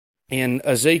in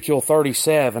Ezekiel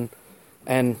 37,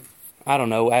 and I don't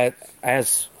know,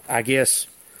 as I guess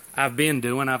I've been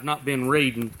doing, I've not been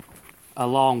reading a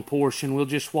long portion. We'll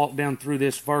just walk down through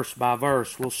this verse by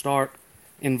verse. We'll start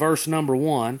in verse number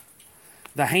 1.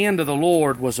 The hand of the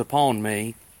Lord was upon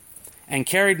me, and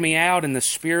carried me out in the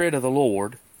spirit of the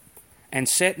Lord, and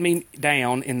set me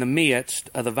down in the midst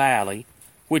of the valley,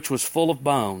 which was full of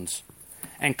bones,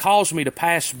 and caused me to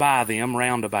pass by them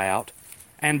round about.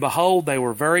 And behold, they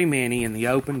were very many in the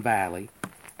open valley,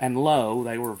 and lo,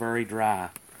 they were very dry.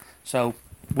 So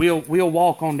we'll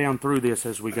walk on down through this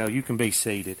as we go. You can be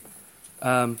seated.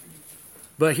 But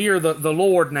here the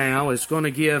Lord now is going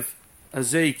to give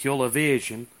Ezekiel a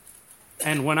vision.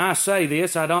 And when I say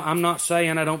this, I'm not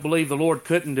saying I don't believe the Lord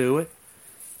couldn't do it,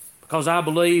 because I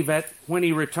believe that when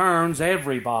He returns,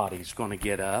 everybody's going to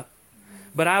get up.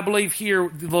 But I believe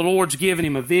here the Lord's giving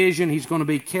him a vision. He's going to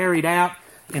be carried out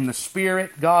in the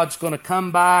Spirit. God's going to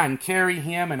come by and carry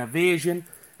him in a vision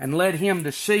and let him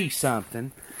to see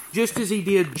something, just as He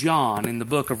did John in the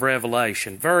book of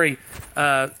Revelation. Very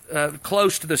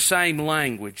close to the same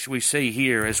language we see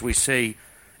here as we see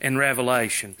in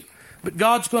Revelation. But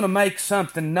God's going to make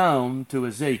something known to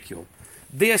Ezekiel.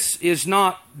 This is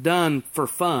not done for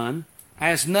fun,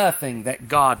 as nothing that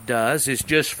God does is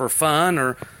just for fun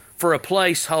or for a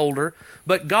placeholder.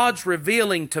 But God's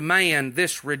revealing to man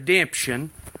this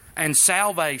redemption and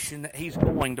salvation that He's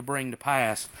going to bring to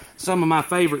pass. Some of my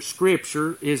favorite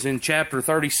scripture is in chapter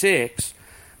 36,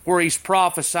 where He's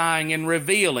prophesying and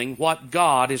revealing what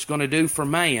God is going to do for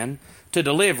man to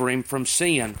deliver him from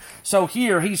sin. So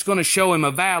here He's going to show him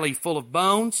a valley full of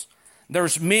bones.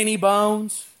 There's many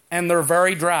bones, and they're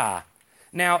very dry.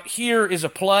 Now, here is a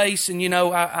place, and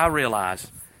I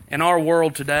realize in our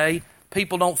world today,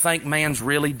 people don't think man's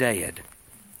really dead.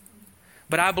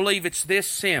 But I believe it's this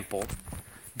simple.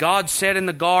 God said in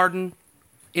the garden,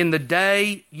 "In the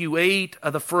day you eat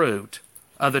of the fruit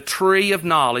of the tree of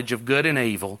knowledge of good and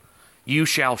evil, you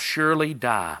shall surely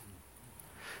die."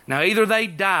 Now, either they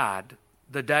died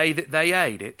the day that they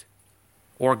ate it,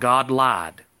 or God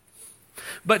lied.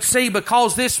 But see,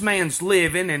 because this man's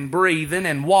living and breathing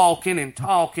and walking and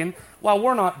talking, well,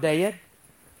 we're not dead.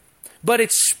 But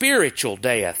it's spiritual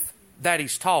death that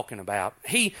he's talking about.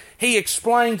 He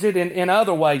explains it in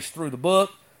other ways through the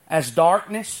book as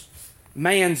darkness.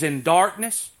 Man's in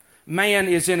darkness. Man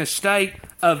is in a state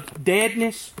of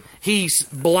deadness. He's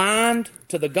blind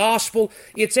to the gospel.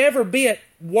 It's every bit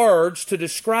words to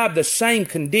describe the same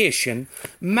condition.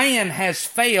 Man has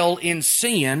failed in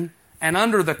sin and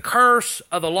under the curse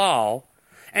of the law,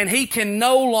 and he can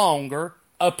no longer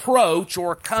approach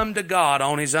or come to God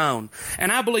on his own.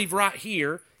 And I believe right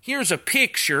here, here's a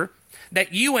picture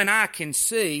that you and I can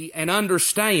see and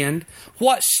understand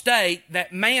what state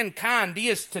that mankind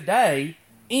is today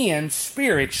in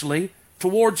spiritually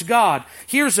towards God.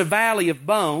 Here's a valley of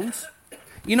bones.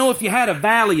 If you had a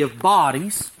valley of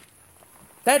bodies,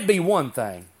 that'd be one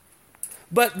thing.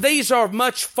 But these are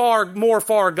much more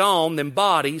far gone than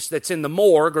bodies that's in the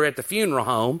morgue or at the funeral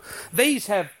home. These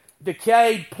have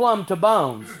decayed plumb to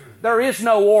bones. There is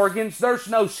no organs. There's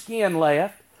no skin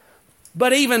left.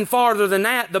 But even farther than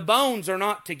that, the bones are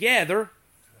not together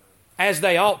as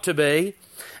they ought to be.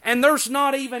 And there's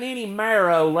not even any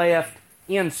marrow left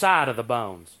inside of the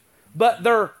bones. But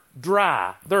they're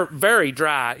dry. They're very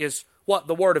dry is what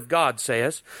the Word of God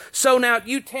says. So now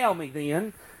you tell me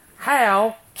then,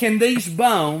 how can these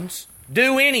bones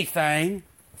do anything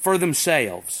for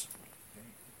themselves?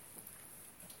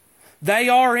 They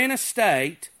are in a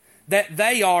state that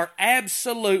they are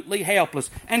absolutely helpless.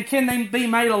 And can they be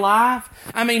made alive?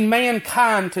 I mean,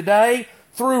 mankind today,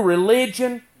 through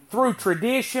religion, through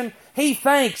tradition, he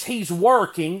thinks he's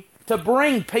working to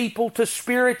bring people to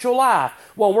spiritual life.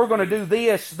 Well, we're going to do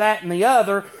this, that, and the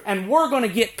other, and we're going to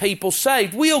get people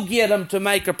saved. We'll get them to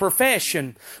make a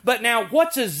profession. But now,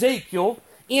 what's Ezekiel,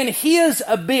 in his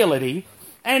ability,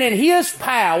 and in his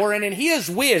power, and in his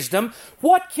wisdom,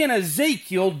 what can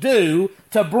Ezekiel do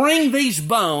to bring these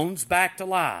bones back to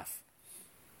life?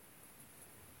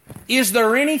 Is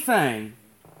there anything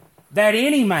that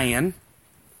any man,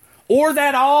 or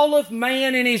that all of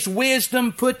man in his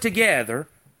wisdom put together,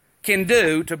 can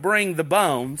do to bring the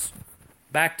bones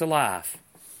back to life?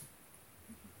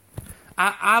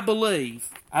 I believe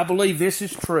this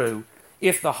is true.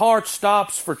 If the heart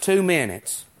stops for 2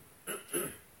 minutes,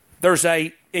 there's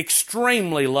a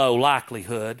extremely low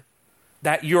likelihood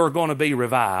that you're going to be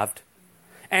revived.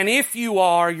 And if you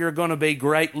are, you're going to be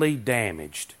greatly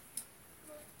damaged.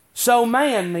 So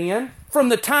man, then, from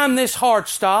the time this heart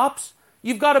stops,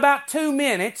 you've got about 2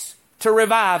 minutes to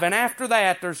revive, and after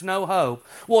that, there's no hope.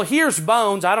 Well, here's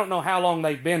bones. I don't know how long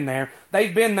they've been there.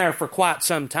 They've been there for quite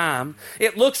some time.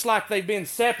 It looks like they've been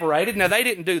separated. Now, they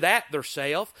didn't do that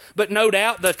themselves, but no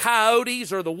doubt the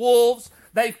coyotes or the wolves,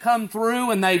 they've come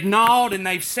through and they've gnawed and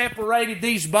they've separated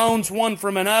these bones one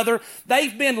from another.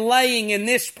 They've been laying in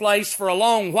this place for a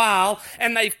long while,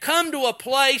 and they've come to a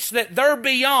place that they're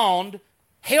beyond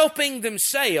helping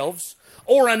themselves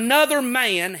or another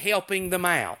man helping them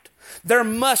out. There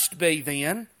must be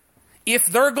then, if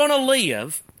they're going to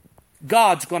live,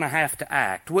 God's going to have to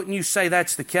act. Wouldn't you say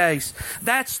that's the case?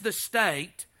 That's the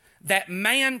state that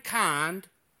mankind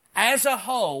as a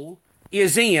whole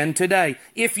is in today.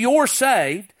 If you're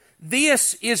saved,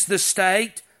 this is the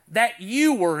state that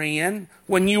you were in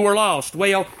when you were lost.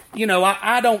 Well,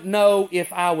 I don't know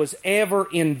if I was ever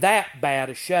in that bad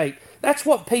a shape. That's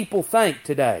what people think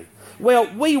today. Well,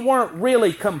 we weren't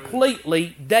really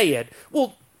completely dead.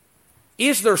 Well,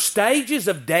 is there stages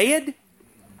of dead?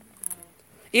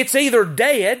 It's either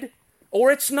dead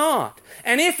or it's not.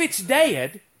 And if it's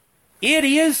dead, it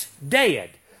is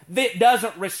dead. It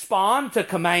doesn't respond to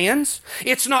commands.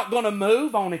 It's not going to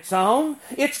move on its own.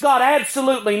 It's got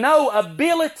absolutely no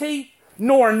ability,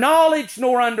 nor knowledge,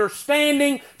 nor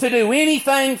understanding to do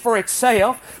anything for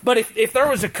itself. But if there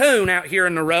was a coon out here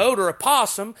in the road or a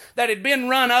possum that had been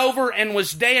run over and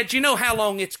was dead, do you know how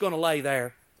long it's going to lay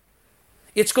there?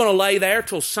 It's going to lay there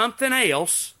till something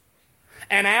else,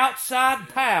 an outside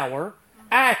power,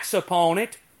 acts upon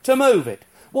it to move it.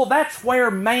 Well, that's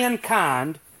where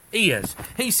mankind is.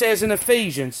 He says in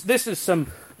Ephesians, this is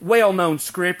some well-known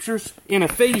scriptures, in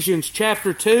Ephesians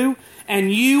chapter 2,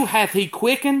 "And you hath he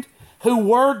quickened who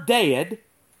were dead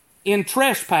in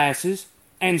trespasses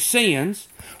and sins,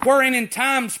 wherein in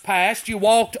times past you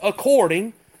walked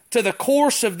according to the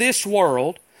course of this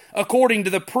world, according to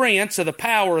the prince of the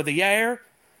power of the air,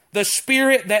 the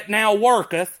spirit that now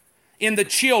worketh in the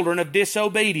children of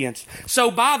disobedience."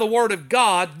 So by the word of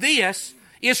God, this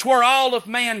is where all of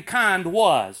mankind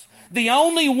was. The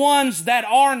only ones that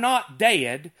are not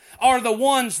dead are the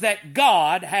ones that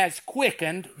God has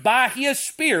quickened by His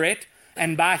Spirit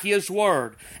and by His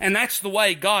Word. And that's the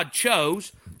way God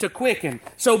chose to quicken.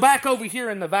 So back over here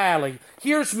in the valley,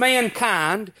 here's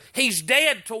mankind. He's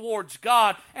dead towards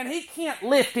God, and he can't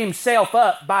lift himself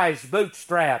up by his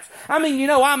bootstraps. I mean,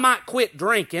 I might quit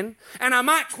drinking, and I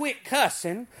might quit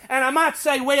cussing, and I might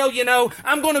say, well,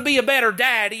 I'm going to be a better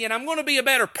daddy, and I'm going to be a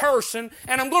better person,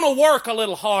 and I'm going to work a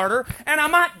little harder, and I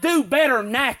might do better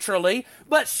naturally,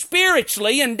 but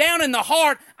spiritually and down in the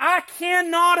heart, I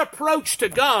cannot approach to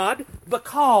God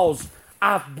because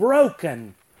I've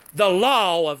broken the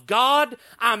law of God.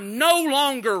 I'm no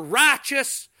longer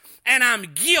righteous, and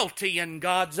I'm guilty in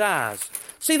God's eyes.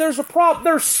 See, there's a problem.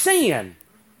 There's sin.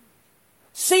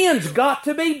 Sin's got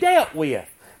to be dealt with.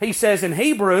 He says in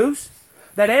Hebrews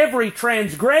that every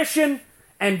transgression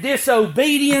and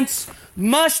disobedience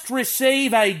must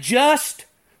receive a just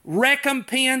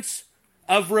recompense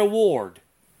of reward.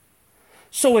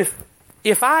 So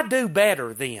if I do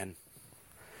better then,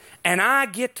 and I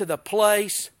get to the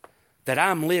place that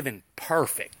I'm living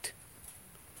perfect,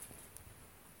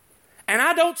 and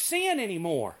I don't sin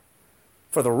anymore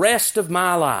for the rest of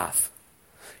my life,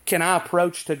 can I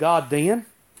approach to God then?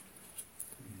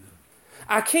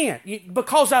 I can't,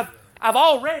 because I've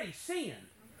already sinned.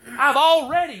 I've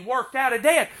already worked out a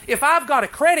debt. If I've got a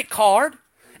credit card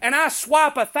and I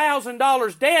swipe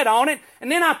 $1,000 debt on it,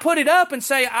 and then I put it up and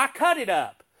say, I cut it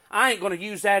up, I ain't going to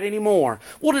use that anymore.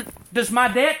 Well, does my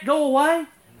debt go away?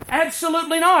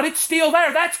 Absolutely not. It's still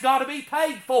there. That's got to be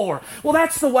paid for. Well,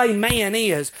 that's the way man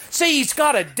is. See, he's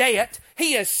got a debt.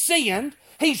 He has sinned.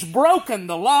 He's broken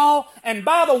the law. And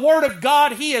by the word of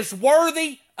God, he is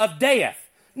worthy of death.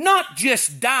 Not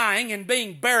just dying and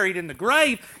being buried in the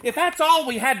grave. If that's all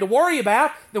we had to worry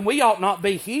about, then we ought not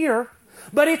be here.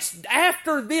 But it's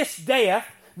after this death,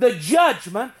 the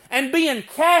judgment, and being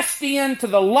cast into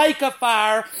the lake of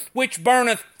fire which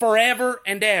burneth forever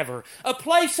and ever. A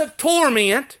place of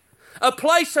torment, a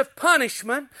place of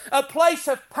punishment, a place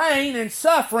of pain and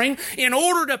suffering in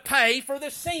order to pay for the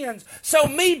sins. So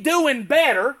me doing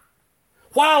better,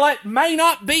 while it may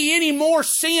not be any more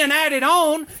sin added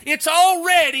on, it's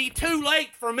already too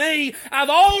late for me. I've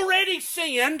already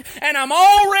sinned, and I'm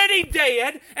already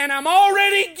dead, and I'm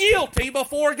already guilty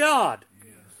before God.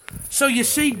 So you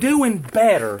see, doing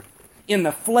better in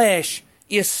the flesh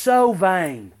is so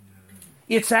vain.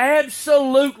 It's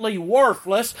absolutely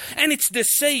worthless, and it's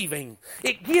deceiving.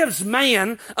 It gives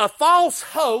man a false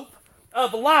hope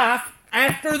of life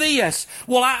after this.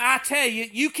 Well, I tell you,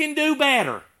 you can do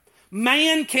better.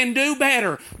 Man can do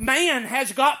better. Man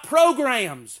has got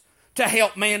programs to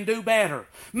help man do better.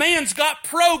 Man's got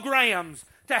programs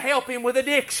to help him with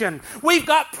addiction. We've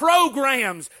got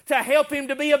programs to help him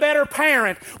to be a better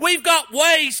parent. We've got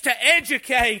ways to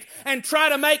educate and try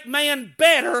to make man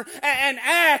better and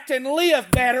act and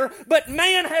live better. But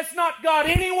man has not got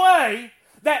any way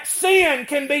that sin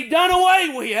can be done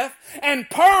away with and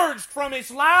purged from his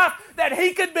life, that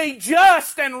he could be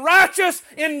just and righteous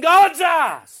in God's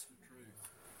eyes.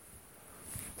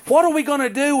 What are we going to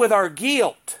do with our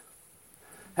guilt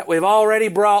that we've already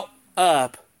brought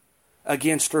up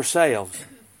against ourselves?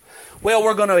 Well,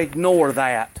 we're going to ignore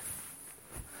that.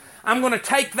 I'm going to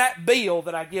take that bill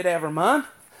that I get every month,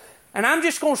 and I'm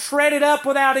just going to shred it up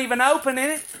without even opening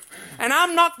it, and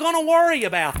I'm not going to worry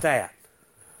about that.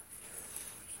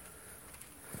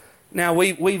 Now,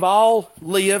 we've all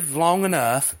lived long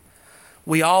enough.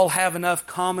 We all have enough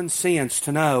common sense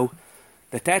to know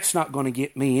that that's not going to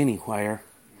get me anywhere,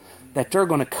 that they're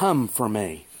going to come for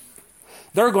me.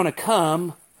 They're going to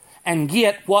come and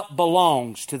get what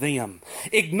belongs to them.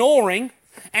 Ignoring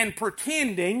and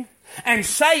pretending and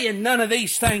saying none of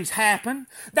these things happen,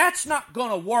 that's not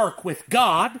going to work with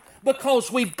God, because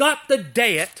we've got the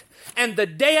debt, and the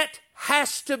debt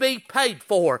has to be paid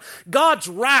for. God's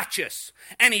righteous,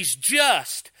 and He's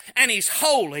just, and He's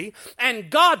holy,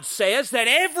 and God says that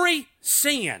every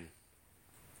sin,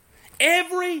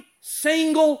 every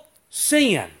single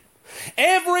sin,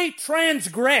 every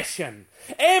transgression,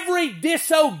 every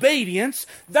disobedience,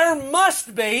 there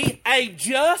must be a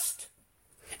just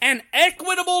and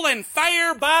equitable and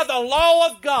fair by the law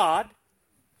of God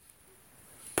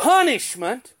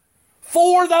punishment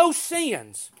for those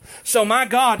sins. So my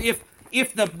God,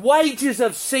 if the wages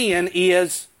of sin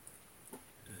is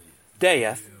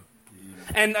death,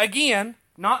 and again,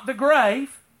 not the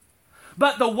grave,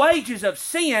 but the wages of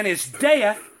sin is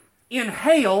death in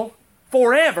hell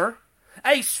forever,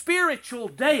 a spiritual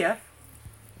death,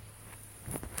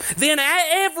 then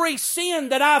every sin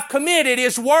that I've committed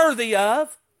is worthy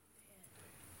of.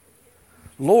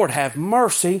 Lord, have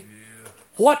mercy.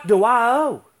 What do I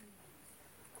owe?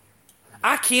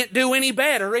 I can't do any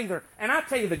better either. And I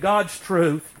tell you the God's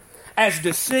truth, as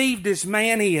deceived as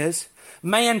man is,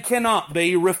 man cannot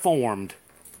be reformed.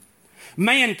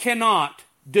 Man cannot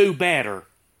do better.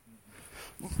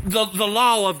 The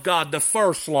law of God, the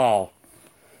first law,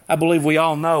 I believe we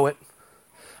all know it.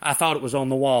 I thought it was on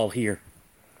the wall here.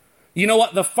 You know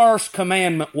what the first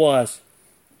commandment was?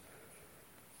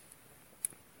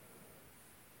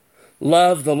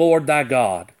 Love the Lord thy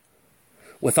God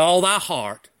with all thy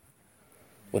heart,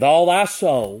 with all thy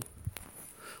soul,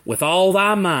 with all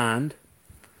thy mind,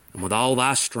 and with all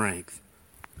thy strength.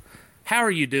 How are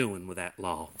you doing with that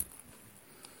law?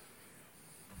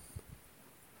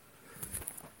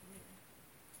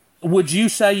 Would you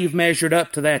say you've measured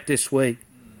up to that this week?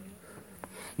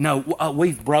 No,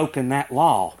 we've broken that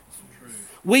law.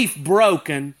 We've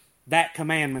broken that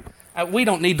commandment. We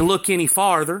don't need to look any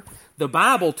farther. The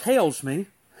Bible tells me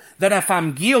that if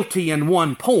I'm guilty in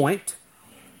one point,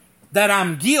 that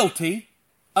I'm guilty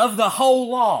of the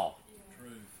whole law.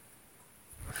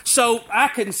 So I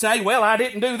can say, well, I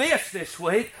didn't do this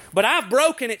week, but I've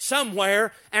broken it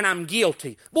somewhere and I'm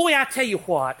guilty. Boy, I tell you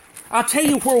what, I'll tell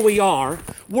you where we are.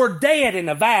 We're dead in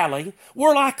a valley.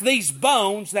 We're like these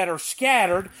bones that are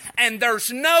scattered, and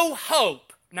there's no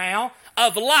hope now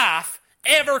of life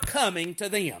ever coming to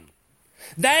them.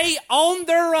 They, on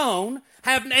their own,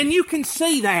 have, and you can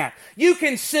see that. You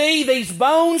can see these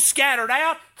bones scattered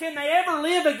out. Can they ever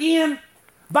live again?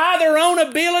 By their own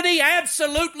ability?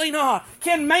 Absolutely not.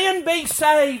 Can man be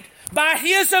saved? By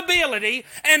his ability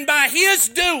and by his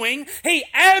doing, he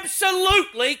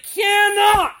absolutely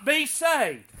cannot be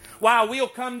saved. Why, we'll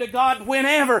come to God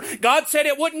whenever. God said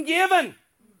it wasn't given.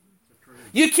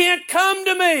 You can't come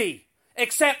to me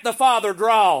except the Father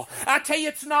draw. I tell you,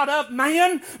 it's not of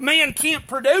man. Man can't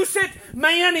produce it.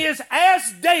 Man is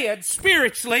as dead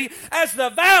spiritually as the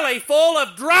valley full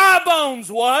of dry bones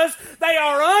was. They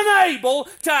are unable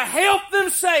to help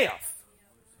themselves.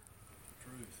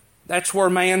 That's where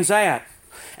man's at.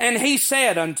 And he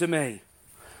said unto me,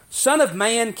 Son of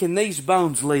man, can these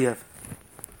bones live?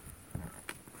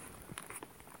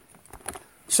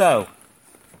 So,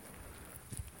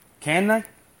 can they?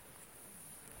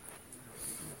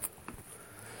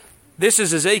 This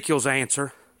is Ezekiel's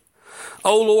answer.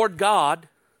 O Lord God,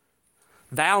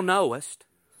 thou knowest.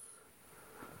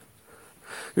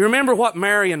 You remember what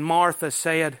Mary and Martha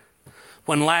said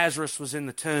when Lazarus was in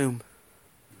the tomb?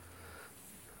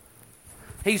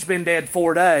 He's been dead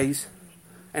 4 days,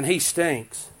 and he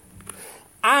stinks.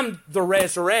 I'm the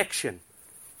resurrection.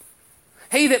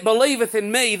 He that believeth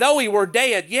in me, though he were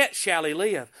dead, yet shall he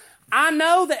live. I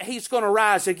know that He's going to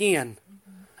rise again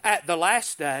at the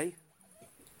last day.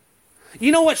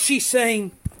 You know what she's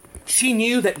saying? She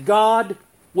knew that God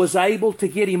was able to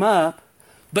get Him up,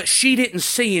 but she didn't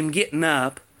see Him getting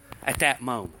up at that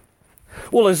moment.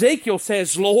 Well, Ezekiel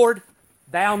says, Lord,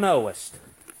 Thou knowest.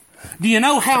 Do you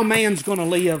know how man's going to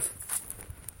live?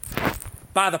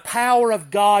 By the power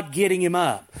of God getting him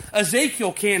up.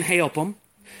 Ezekiel can't help them,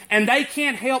 and they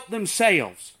can't help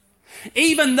themselves.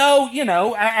 Even though,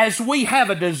 as we have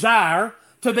a desire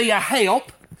to be a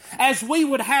help, as we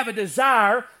would have a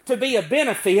desire to be a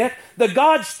benefit, the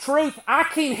God's truth, I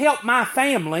can't help my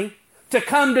family to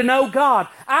come to know God.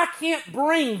 I can't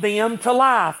bring them to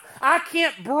life. I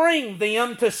can't bring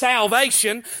them to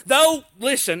salvation. Though,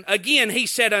 listen, again He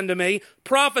said unto me,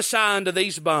 prophesy unto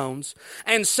these bones,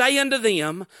 and say unto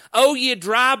them, O ye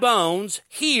dry bones,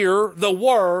 hear the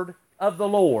word of the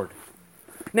Lord.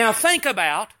 Now think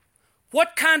about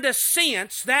what kind of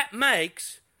sense that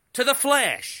makes to the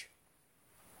flesh.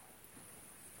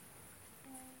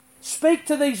 Speak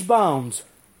to these bones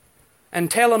and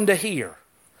tell them to hear.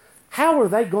 How are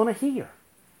they going to hear?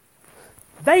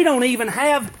 They don't even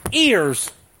have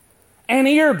ears and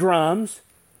eardrums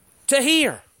to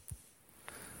hear.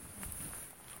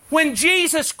 When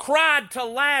Jesus cried to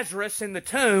Lazarus in the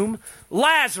tomb,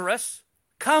 Lazarus,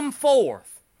 come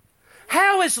forth.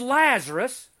 How is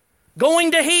Lazarus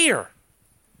going to hear?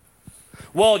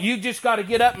 Well, you just got to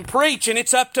get up and preach, and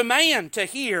it's up to man to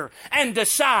hear and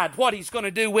decide what he's going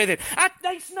to do with it.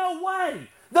 There's no way.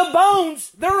 The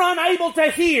bones, they're unable to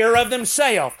hear of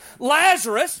themselves.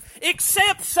 Lazarus,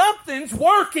 except something's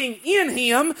working in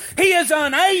him, he is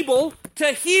unable to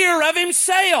hear of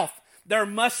himself. There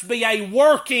must be a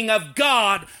working of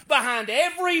God behind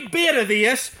every bit of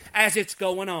this as it's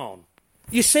going on.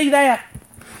 You see that?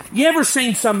 You ever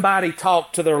seen somebody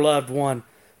talk to their loved one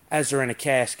as they're in a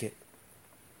casket?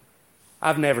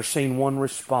 I've never seen one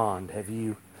respond, have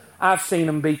you? I've seen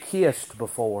them be kissed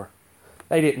before.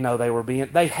 They didn't know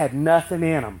they had nothing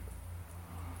in them.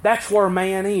 That's where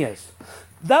man is.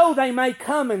 Though they may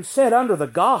come and sit under the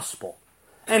gospel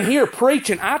and hear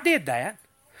preaching, I did that.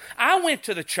 I went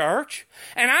to the church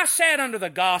and I sat under the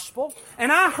gospel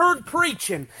and I heard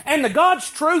preaching. And the God's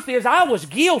truth is I was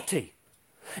guilty.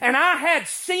 And I had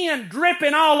sin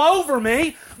dripping all over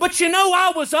me. But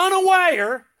I was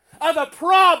unaware of a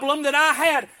problem that I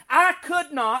had. I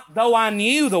could not, though I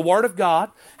knew the Word of God,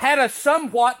 had a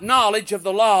somewhat knowledge of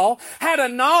the law, had a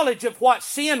knowledge of what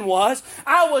sin was,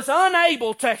 I was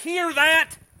unable to hear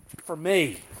that for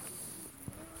me.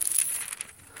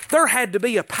 There had to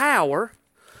be a power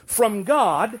from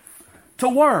God to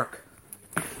work.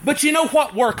 But you know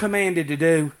what we're commanded to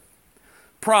do?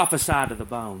 Prophesy to the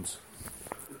bones.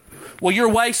 Well,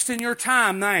 you're wasting your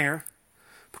time there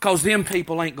because them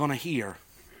people ain't going to hear.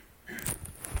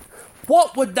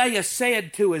 What would they have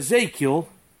said to Ezekiel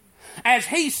as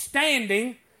he's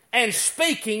standing and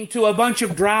speaking to a bunch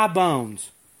of dry bones?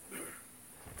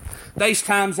 These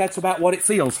times that's about what it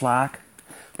feels like.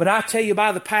 But I tell you,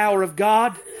 by the power of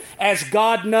God, as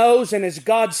God knows and as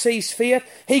God sees fit,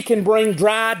 He can bring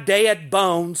dry, dead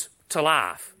bones to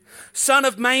life. Son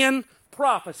of man,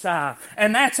 prophesy.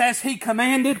 And that's as He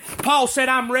commanded. Paul said,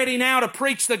 I'm ready now to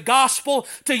preach the gospel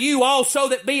to you also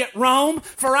that be at Rome,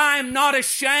 for I am not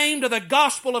ashamed of the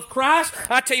gospel of Christ.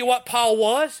 I tell you what Paul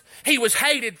was. He was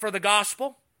hated for the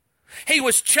gospel. He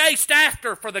was chased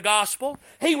after for the gospel.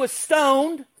 He was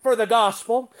stoned for the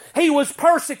gospel. He was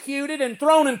persecuted and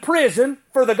thrown in prison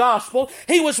for the gospel.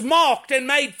 He was mocked and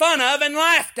made fun of and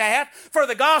laughed at for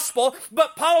the gospel.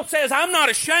 But Paul says, I'm not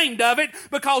ashamed of it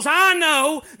because I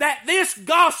know that this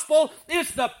gospel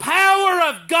is the power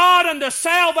of God unto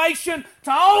salvation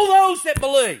to all those that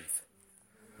believe.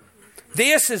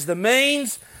 This is the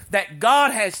means that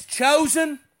God has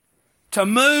chosen to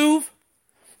move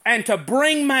and to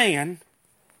bring man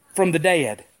from the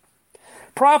dead.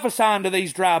 Prophesy unto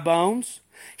these dry bones,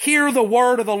 hear the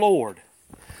word of the Lord.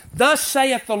 Thus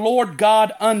saith the Lord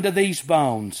God unto these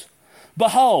bones,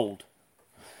 Behold,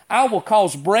 I will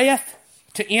cause breath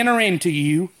to enter into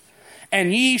you,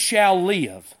 and ye shall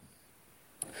live.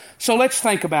 So let's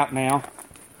think about now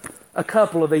a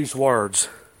couple of these words.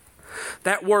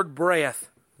 That word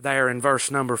breath there in verse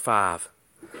number 5.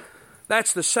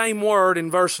 That's the same word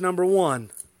in verse number 1.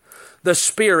 The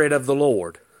Spirit of the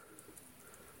Lord.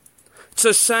 It's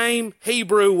the same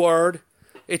Hebrew word.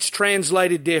 It's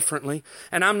translated differently.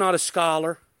 And I'm not a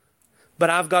scholar, but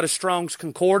I've got a Strong's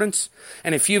Concordance.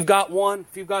 And if you've got one,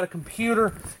 if you've got a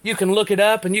computer, you can look it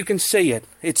up and you can see it.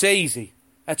 It's easy.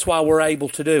 That's why we're able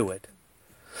to do it.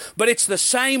 But it's the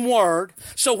same word.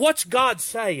 So what's God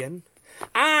saying?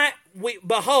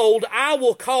 Behold, I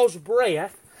will cause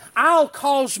breath. I'll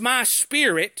cause my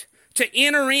Spirit to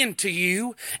enter into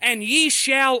you, and ye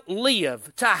shall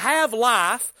live, to have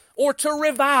life or to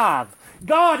revive.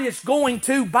 God is going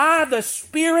to, by the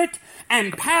Spirit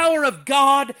and power of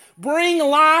God, bring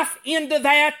life into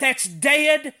that's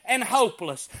dead and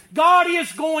hopeless. God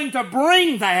is going to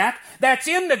bring that's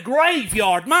in the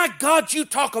graveyard. My God, you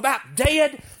talk about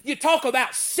dead, you talk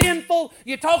about sinful,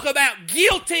 you talk about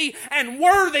guilty and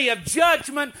worthy of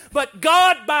judgment, but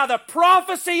God, by the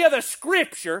prophecy of the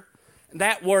Scripture,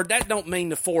 that word, that don't mean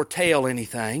to foretell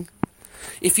anything.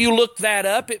 If you look that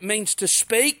up, it means to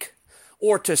speak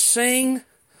or to sing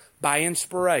by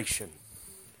inspiration.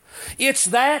 It's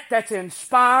that's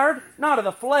inspired, not of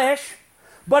the flesh,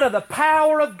 but of the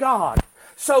power of God.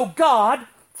 So God,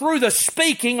 through the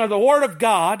speaking of the Word of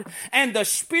God and the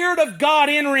Spirit of God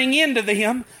entering into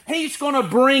them, He's going to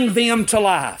bring them to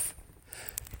life.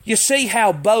 You see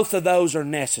how both of those are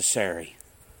necessary.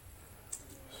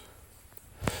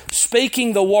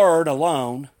 Speaking the Word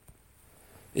alone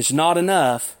is not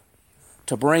enough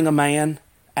to bring a man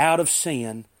out of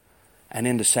sin and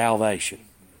into salvation.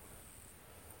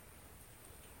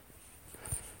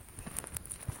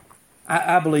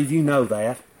 I believe you know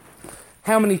that.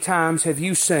 How many times have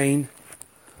you seen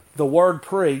the Word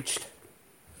preached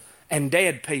and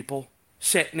dead people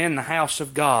sitting in the house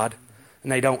of God and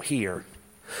they don't hear?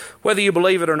 Whether you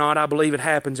believe it or not, I believe it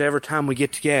happens every time we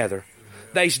get together.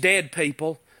 There's dead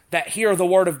people that hear the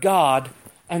Word of God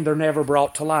and they're never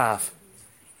brought to life.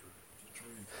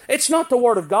 It's not the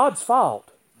Word of God's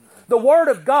fault. The Word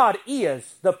of God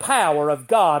is the power of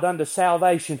God unto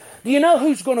salvation. Do you know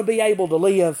who's going to be able to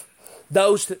live?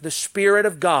 Those that the Spirit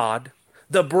of God,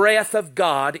 the breath of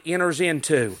God, enters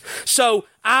into. So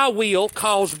I will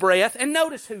cause breath. And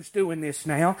notice who's doing this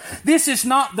now. This is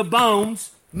not the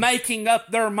bones making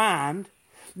up their mind.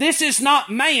 This is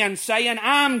not man saying,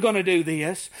 I'm going to do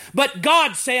this. But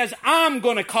God says, I'm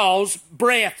going to cause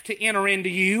breath to enter into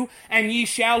you, and ye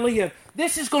shall live.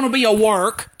 This is going to be a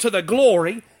work to the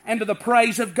glory and to the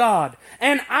praise of God.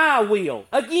 And I will.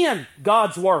 Again,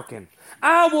 God's working.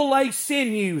 I will lay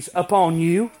sinews upon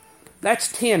you.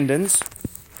 That's tendons.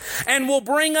 And will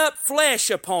bring up flesh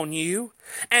upon you,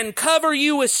 and cover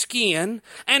you with skin,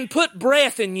 and put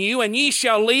breath in you, and ye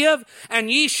shall live, and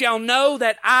ye shall know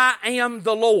that I am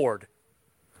the Lord.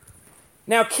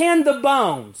 Now, can the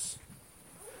bones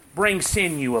bring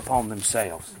sinew upon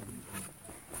themselves?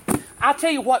 I'll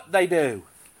tell you what they do.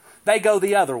 They go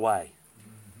the other way.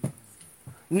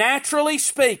 Naturally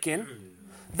speaking,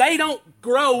 they don't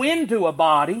grow into a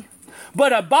body,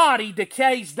 but a body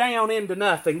decays down into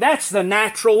nothing. That's the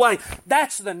natural way.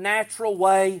 That's the natural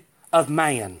way of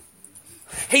man.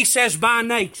 He says by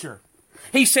nature.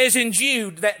 He says in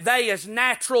Jude that they as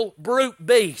natural brute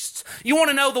beasts. You want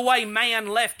to know the way man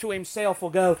left to himself will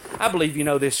go? I believe you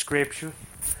know this scripture.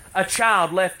 A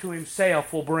child left to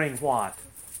himself will bring what?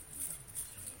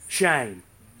 Shame.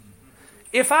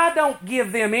 If I don't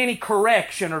give them any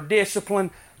correction or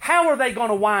discipline, how are they going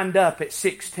to wind up at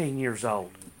 16 years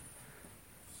old?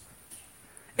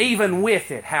 Even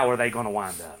with it, how are they going to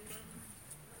wind up?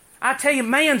 I tell you,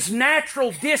 man's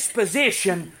natural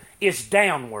disposition is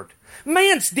downward.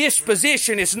 Man's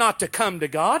disposition is not to come to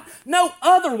God. No,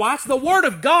 otherwise, the Word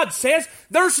of God says,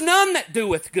 there's none that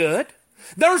doeth good.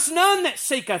 There's none that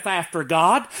seeketh after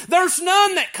God. There's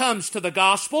none that comes to the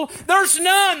gospel. There's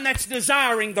none that's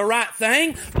desiring the right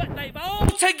thing. But they've all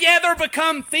together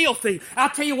become filthy. I'll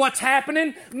tell you what's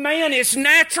happening. Man is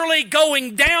naturally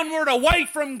going downward away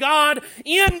from God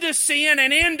into sin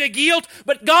and into guilt.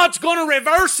 But God's going to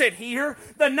reverse it here.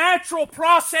 The natural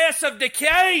process of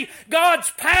decay,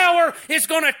 God's power is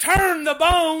going to turn the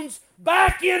bones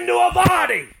back into a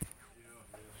body.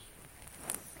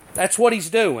 That's what He's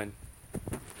doing.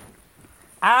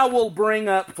 I will bring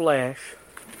up flesh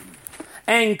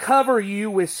and cover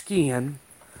you with skin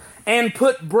and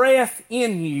put breath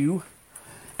in you,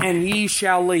 and ye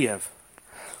shall live.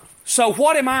 So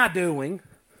what am I doing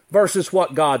versus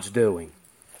what God's doing?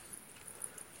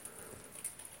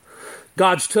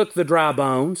 God's took the dry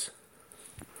bones.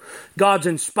 God's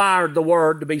inspired the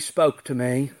Word to be spoke to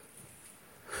me.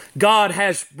 God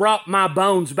has brought my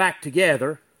bones back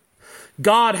together.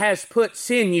 God has put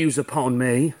sinews upon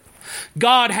me.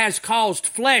 God has caused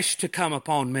flesh to come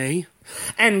upon me,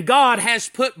 and God has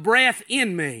put breath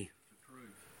in me.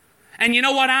 And you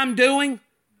know what I'm doing?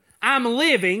 I'm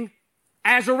living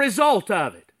as a result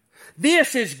of it.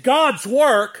 This is God's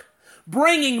work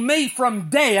bringing me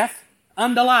from death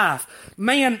unto life.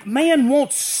 Man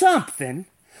wants something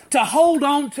to hold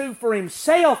on to for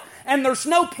himself. And there's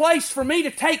no place for me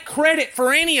to take credit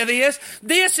for any of this.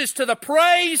 This is to the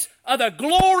praise of the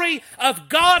glory of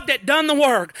God that done the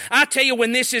work. I tell you,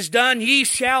 when this is done, ye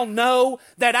shall know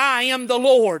that I am the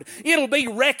Lord. It'll be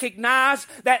recognized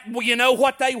that, well, you know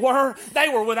what they were? They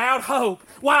were without hope.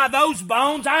 Why, those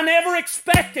bones, I never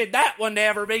expected that one to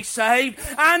ever be saved.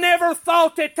 I never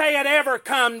thought that they had ever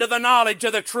come to the knowledge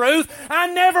of the truth.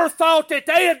 I never thought that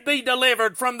they'd be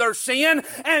delivered from their sin.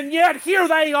 And yet here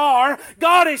they are.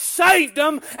 God has saved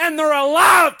them, and they're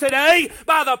alive today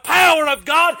by the power of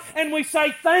God. And we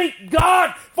say, thank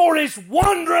God for His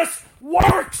wondrous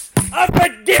works of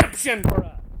redemption for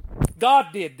us. God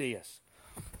did this.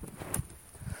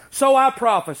 So I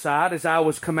prophesied as I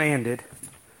was commanded.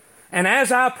 And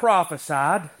as I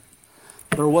prophesied,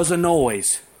 there was a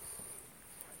noise.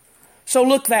 So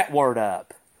look that word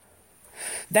up.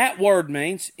 That word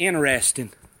means,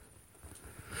 interesting,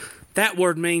 that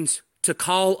word means to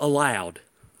call aloud.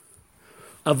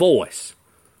 A voice.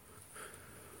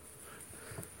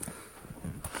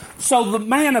 So the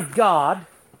man of God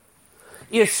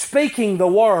is speaking the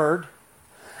word,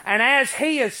 and as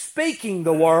he is speaking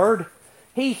the word,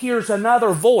 he hears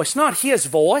another voice, not his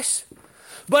voice,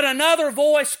 but another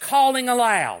voice calling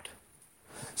aloud.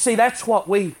 See, that's what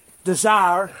we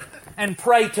desire and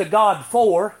pray to God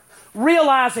for,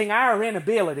 realizing our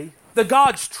inability, the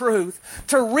God's truth,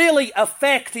 to really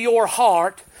affect your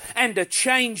heart and to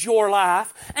change your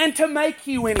life and to make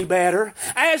you any better.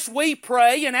 As we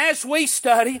pray and as we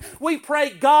study, we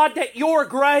pray, God, that your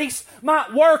grace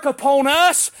might work upon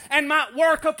us and might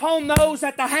work upon those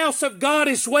at the house of God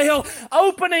as well,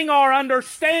 opening our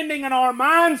understanding and our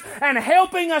minds and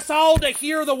helping us all to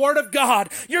hear the Word of God.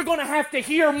 You're going to have to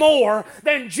hear more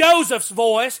than Joseph's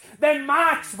voice, than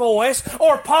Mike's voice,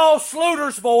 or Paul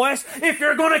Sluter's voice if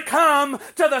you're going to come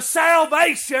to the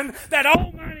salvation that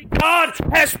Almighty God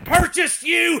has purchased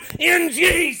you in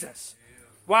Jesus.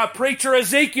 Why, preacher,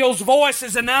 Ezekiel's voice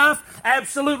is enough?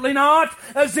 Absolutely not.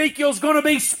 Ezekiel's going to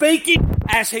be speaking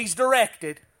as he's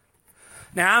directed.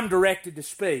 Now, I'm directed to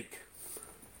speak.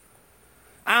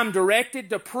 I'm directed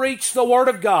to preach the Word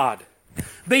of God.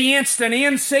 Be instant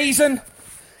in season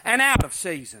and out of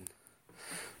season.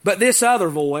 But this other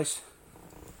voice,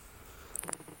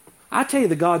 I tell you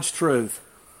the God's truth.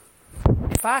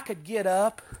 If I could get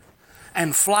up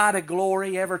and fly to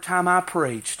glory every time I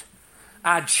preached,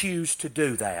 I'd choose to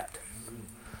do that.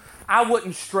 I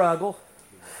wouldn't struggle.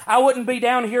 I wouldn't be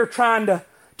down here trying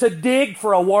to dig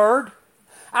for a word.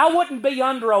 I wouldn't be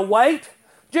under a weight,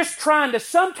 just trying to,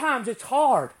 sometimes it's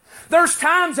hard. There's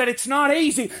times that it's not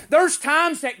easy. There's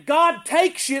times that God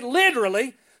takes you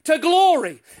literally to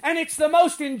glory. And it's the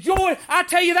most enjoyable. I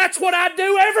tell you, that's what I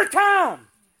do every time.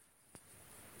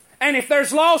 And if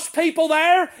there's lost people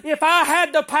there, if I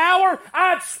had the power,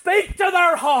 I'd speak to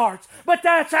their hearts. But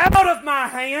that's out of my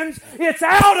hands. It's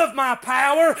out of my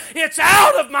power. It's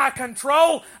out of my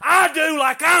control. I do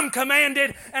like I'm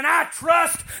commanded, and I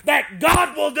trust that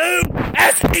God will do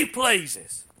as He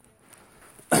pleases.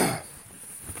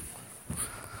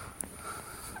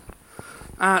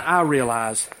 I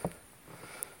realize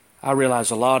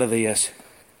a lot of this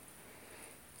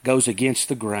goes against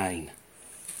the grain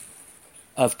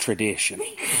of tradition.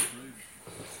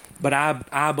 But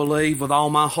I believe with all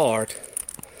my heart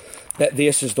that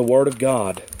this is the Word of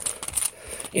God.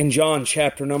 In John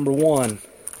chapter number 1,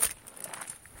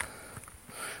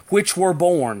 which were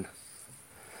born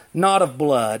not of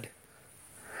blood,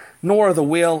 nor of the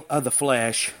will of the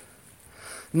flesh,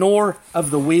 nor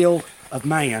of the will of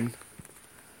man,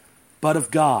 but of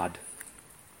God.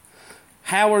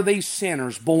 How are these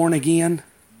sinners born again?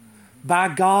 By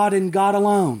God and God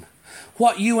alone.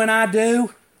 What you and I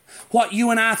do, what you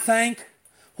and I think,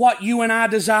 what you and I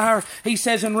desire, he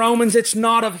says in Romans, it's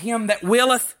not of him that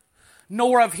willeth,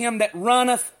 nor of him that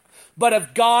runneth, but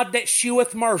of God that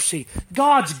sheweth mercy.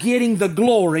 God's getting the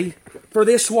glory for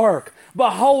this work.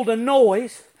 Behold a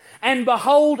noise, and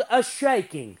behold a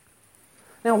shaking.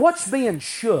 Now what's being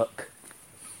shook?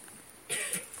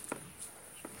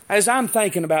 As I'm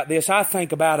thinking about this, I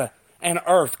think about an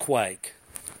earthquake.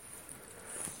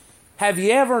 Have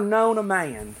you ever known a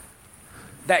man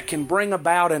that can bring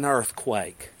about an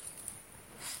earthquake?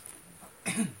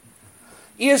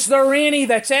 Is there any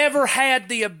that's ever had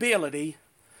the ability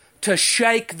to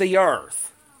shake the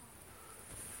earth?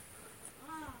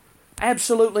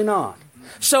 Absolutely not.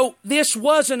 So this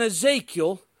wasn't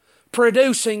Ezekiel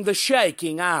producing the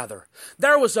shaking either.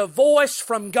 There was a voice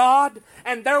from God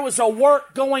and there was a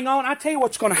work going on. I tell you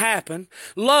what's going to happen.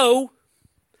 Lo,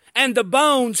 and the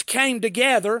bones came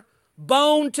together,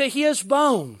 bone to his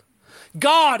bone.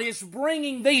 God is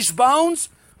bringing these bones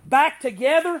back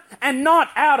together and not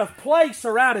out of place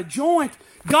or out of joint.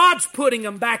 God's putting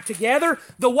them back together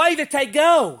the way that they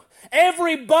go.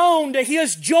 Every bone to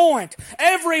his joint,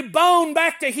 every bone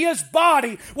back to his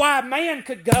body. Why, a man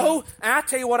could go, and I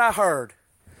tell you what I heard.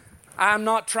 I'm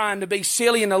not trying to be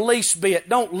silly in the least bit.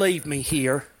 Don't leave me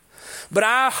here. But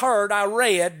I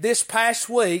read this past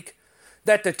week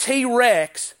that the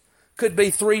T-Rex could be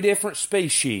 3 different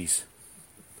species.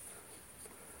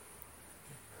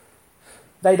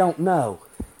 They don't know.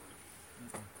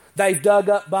 They've dug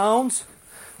up bones.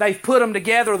 They've put them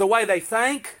together the way they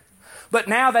think. But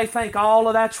now they think all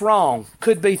of that's wrong.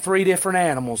 Could be 3 different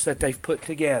animals that they've put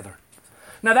together.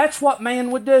 Now that's what man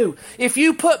would do. If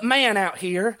you put man out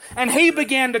here and he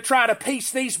began to try to piece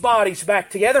these bodies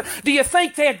back together, do you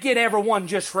think they'd get every one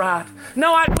just right?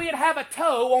 No, we'd have a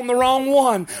toe on the wrong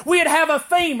one. We'd have a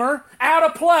femur out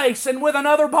of place and with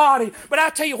another body. But I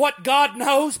tell you what God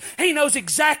knows. He knows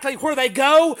exactly where they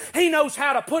go. He knows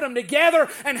how to put them together,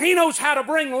 and He knows how to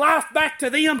bring life back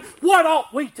to them. What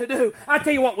ought we to do? I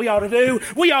tell you what we ought to do.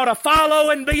 We ought to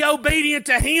follow and be obedient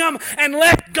to Him and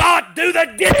let God do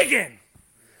the digging.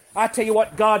 I tell you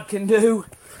what God can do.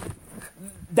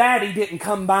 Daddy didn't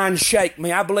come by and shake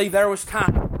me. I believe there was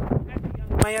time. As a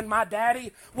young man, my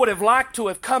daddy would have liked to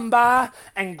have come by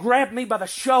and grabbed me by the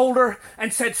shoulder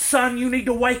and said, "Son, you need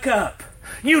to wake up.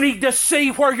 You need to see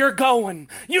where you're going.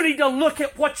 You need to look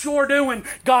at what you're doing."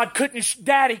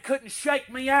 Daddy couldn't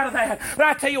shake me out of that. But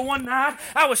I tell you, one night,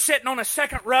 I was sitting on a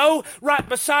second row right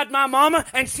beside my mama,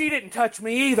 and she didn't touch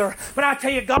me either. But I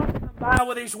tell you, God came by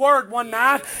with His Word one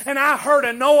night, and I heard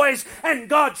a noise, and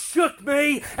God shook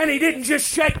me, and He didn't just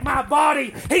shake my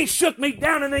body. He shook me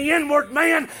down in the inward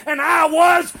man, and I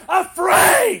was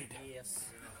afraid.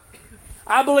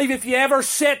 I believe if you ever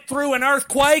sit through an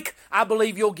earthquake, I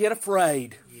believe you'll get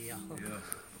afraid. Yeah.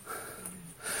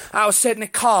 I was sitting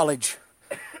at college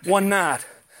one night,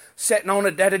 sitting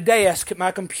at a desk at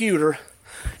my computer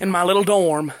in my little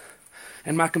dorm,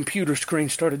 and my computer screen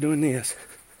started doing this.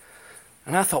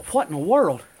 And I thought, what in the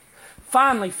world?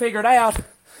 Finally figured out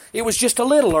it was just a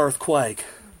little earthquake.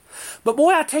 But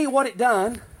boy, I tell you what it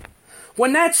done.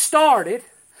 When that started,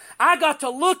 I got to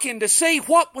looking to see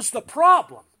what was the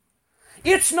problem.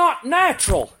 It's not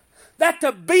natural that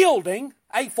the building,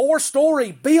 a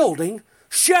 4-story building,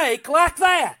 shake like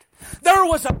that. There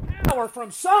was a power from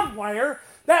somewhere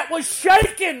that was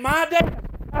shaking my desk.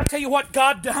 I tell you what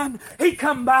God done. He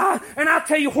come by, and I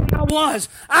tell you what I was.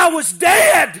 I was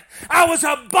dead. I was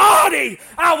a body.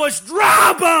 I was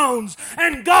dry bones.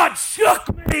 And God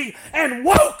shook me and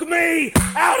woke me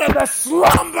out of the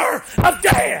slumber of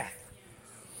death.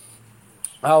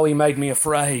 Oh, He made me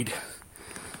afraid.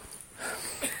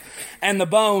 And the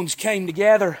bones came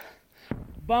together,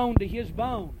 bone to his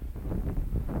bone.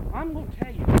 I'm going to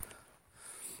tell you,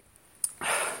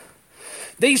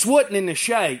 these wasn't in the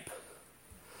shape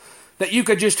that you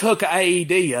could just hook an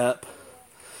AED up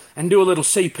and do a little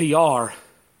CPR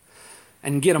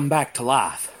and get them back to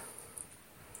life.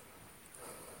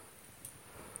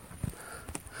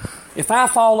 If I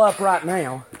fall up right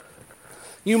now,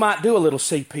 you might do a little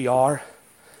CPR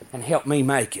and help me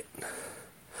make it.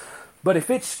 But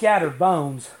if it's scattered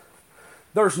bones,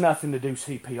 there's nothing to do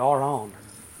CPR on.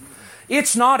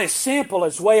 It's not as simple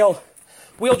as, well,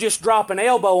 we'll just drop an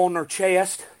elbow on their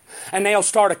chest and they'll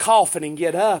start a coughing and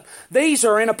get up. These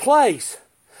are in a place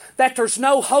that there's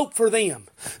no hope for them.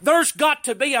 There's got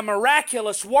to be a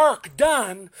miraculous work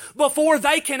done before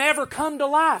they can ever come to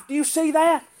life. Do you see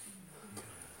that?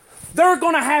 They're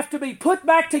going to have to be put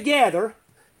back together,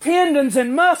 tendons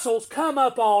and muscles come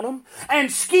up on them,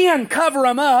 and skin cover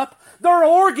them up. Their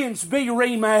organs be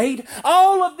remade.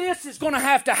 All of this is going to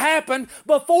have to happen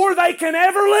before they can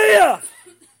ever live.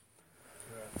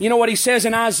 You know what He says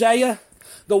in Isaiah?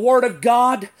 The Word of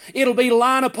God, it'll be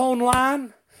line upon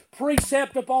line,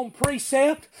 precept upon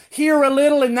precept, here a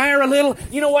little and there a little.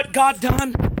 You know what God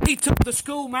done? He took the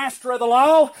schoolmaster of the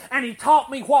law and He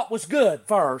taught me what was good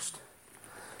first.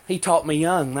 He taught me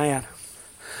young, man.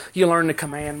 You learn the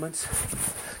commandments.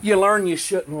 You learn you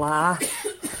shouldn't lie.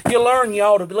 You learn you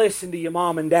ought to listen to your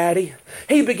mom and daddy.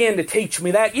 He began to teach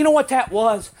me that. You know what that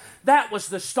was? That was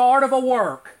the start of a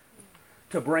work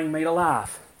to bring me to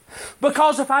life.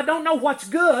 Because if I don't know what's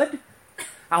good,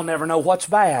 I'll never know what's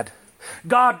bad.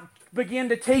 God began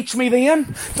to teach me then,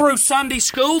 through Sunday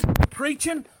school,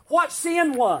 preaching, what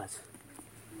sin was.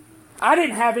 I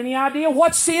didn't have any idea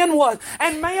what sin was.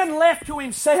 And man left to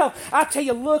himself, I tell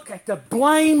you, look at the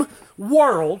blame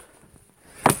world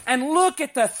and look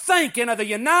at the thinking of the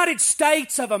United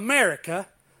States of America.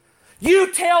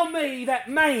 You tell me that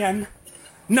man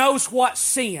knows what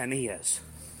sin is.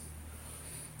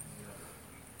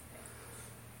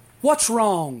 What's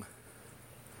wrong?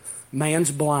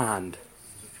 Man's blind.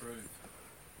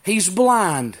 He's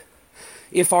blind.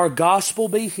 If our gospel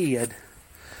be hid,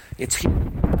 it's hid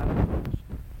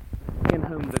in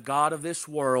whom the God of this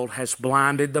world has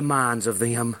blinded the minds of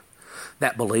them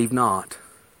that believe not.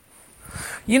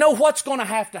 You know what's going to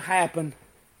happen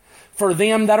for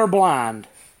them that are blind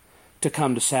to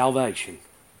come to salvation?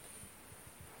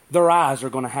 Their eyes are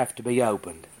going to have to be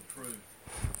opened.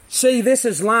 See, this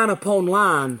is line upon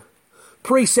line,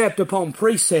 precept upon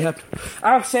precept.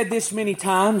 I've said this many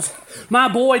times. My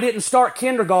boy didn't start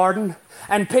kindergarten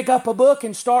and pick up a book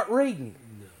and start reading.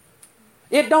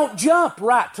 It don't jump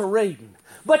right to reading.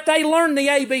 But they learn the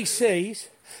ABCs.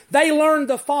 They learn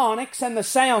the phonics and the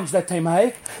sounds that they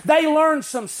make. They learn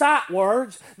some sight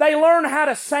words. They learn how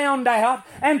to sound out.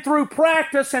 And through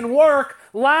practice and work,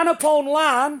 line upon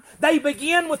line, they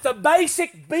begin with the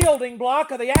basic building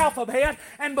block of the alphabet.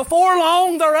 And before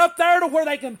long, they're up there to where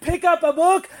they can pick up a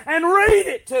book and read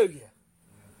it to you.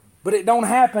 But it don't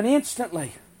happen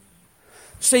instantly.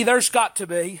 See, there's got to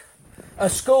be a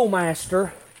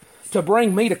schoolmaster to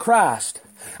bring me to Christ.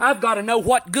 I've got to know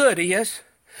what good is.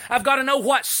 I've got to know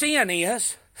what sin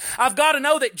is. I've got to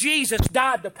know that Jesus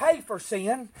died to pay for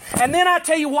sin. And then I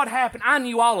tell you what happened. I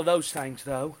knew all of those things,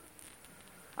 though.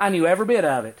 I knew every bit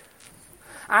of it.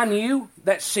 I knew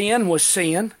that sin was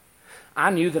sin. I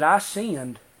knew that I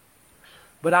sinned.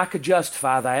 But I could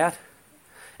justify that.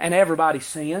 And everybody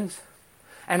sins.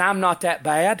 And I'm not that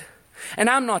bad. And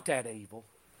I'm not that evil.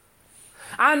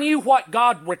 I knew what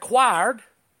God required.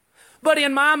 But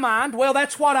in my mind, well,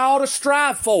 that's what I ought to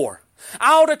strive for.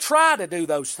 I ought to try to do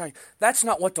those things. That's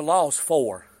not what the law's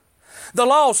for. The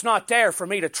law's not there for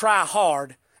me to try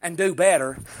hard and do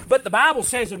better. But the Bible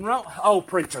says in oh,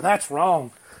 preacher, that's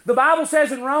wrong. The Bible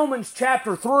says in Romans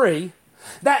chapter 3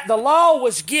 that the law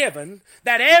was given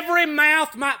that every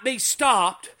mouth might be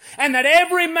stopped and that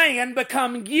every man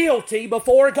become guilty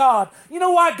before God. You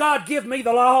know why God give me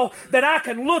the law? That I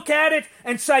can look at it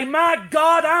and say, my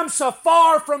God, I'm so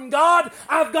far from God,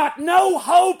 I've got no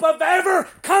hope of ever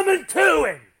coming to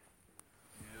Him.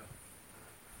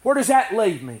 Where does that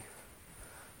leave me?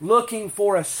 Looking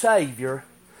for a Savior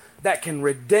that can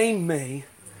redeem me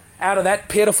out of that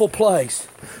pitiful place.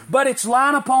 But it's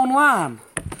line upon line.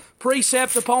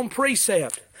 Precept upon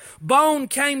precept. Bone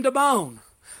came to bone.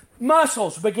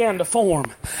 Muscles began to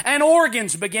form. And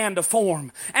organs began to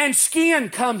form. And skin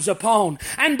comes upon.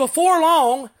 And before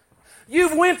long,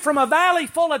 you've went from a valley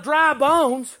full of dry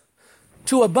bones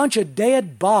to a bunch of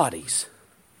dead bodies.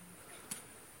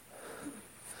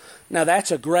 Now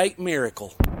that's a great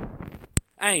miracle.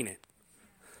 Ain't it?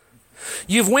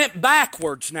 You've went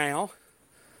backwards now.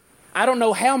 I don't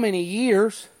know how many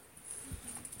years.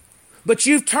 But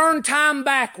you've turned time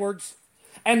backwards,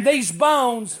 and these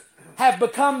bones have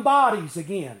become bodies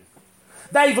again.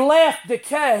 They've left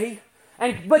decay,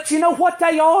 but you know what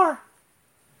they are?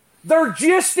 They're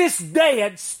just as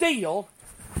dead still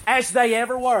as they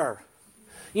ever were.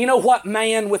 You know what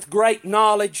man with great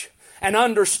knowledge and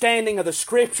understanding of the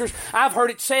Scriptures, I've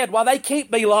heard it said, well, they can't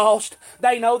be lost.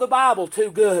 They know the Bible too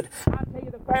good. I tell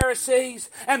you, the Pharisees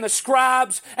and the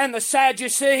scribes and the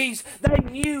Sadducees, they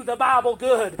knew the Bible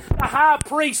good. The high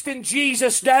priest in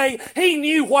Jesus' day, he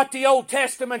knew what the Old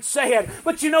Testament said.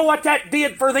 But you know what that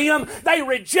did for them? They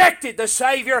rejected the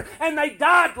Savior and they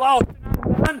died lost.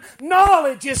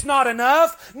 Knowledge is not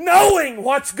enough. Knowing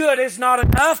what's good is not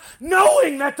enough.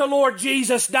 Knowing that the Lord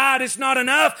Jesus died is not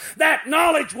enough. That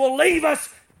knowledge will leave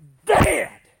us dead.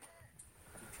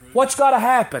 What's got to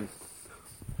happen?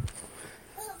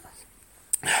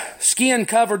 Skin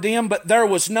covered them, but there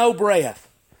was no breath.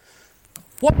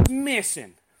 What's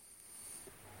missing?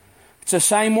 It's the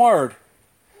same word.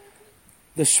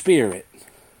 The Spirit.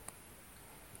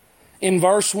 In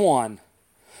verse 1,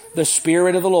 the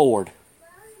Spirit of the Lord.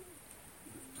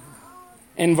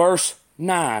 In verse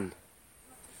 9,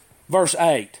 verse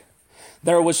 8,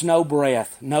 there was no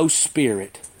breath, no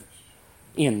spirit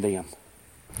in them.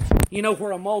 You know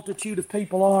where a multitude of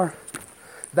people are?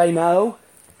 They know.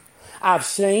 I've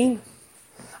seen.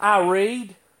 I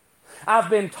read. I've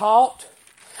been taught.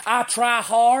 I try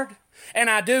hard and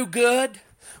I do good.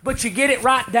 But you get it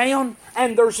right down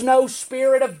and there's no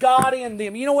Spirit of God in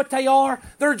them. You know what they are?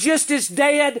 They're just as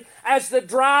dead as the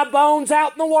dry bones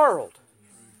out in the world.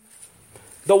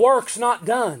 The work's not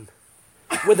done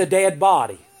with a dead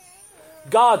body.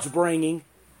 God's bringing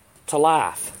to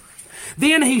life.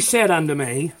 Then he said unto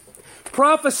me,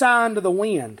 prophesy unto the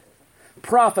wind,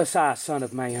 prophesy, Son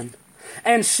of man,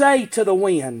 and say to the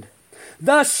wind,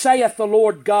 thus saith the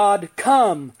Lord God,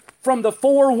 come from the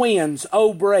four winds,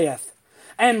 O breath,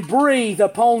 and breathe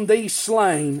upon these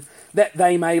slain, that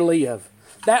they may live.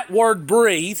 that word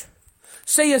breathe.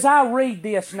 See, as I read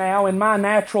this now in my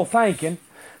natural thinking,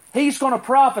 he's going to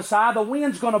prophesy, the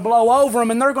wind's going to blow over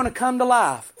them, and they're going to come to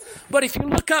life. But if you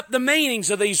look up the meanings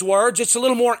of these words, it's a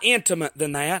little more intimate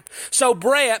than that. So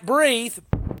breathe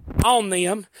on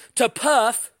them, to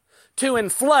puff, to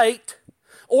inflate,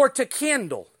 or to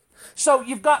kindle. So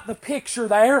you've got the picture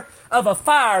there of a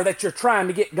fire that you're trying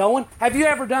to get going. Have you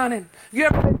ever done it? Have you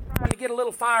ever been trying to get a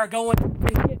little fire going and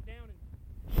get down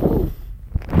and...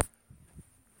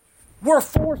 We're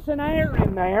forcing air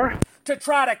in there to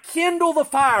try to kindle the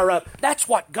fire up. That's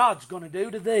what God's going to do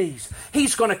to these.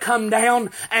 He's going to come down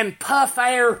and puff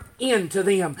air into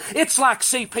them. It's like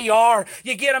CPR.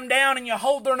 You get them down and you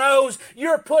hold their nose.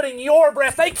 You're putting your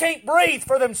breath. They can't breathe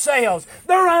for themselves.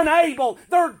 They're unable.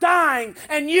 They're dying.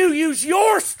 And you use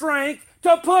your strength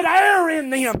to put air in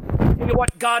them. You know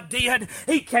what God did?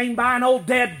 He came by an old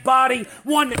dead body,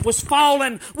 one that was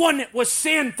fallen, one that was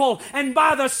sinful, and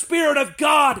by the Spirit of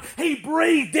God, He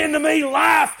breathed into me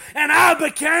life, and I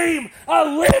became a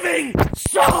living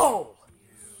soul.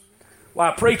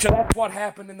 Why, preacher, that's what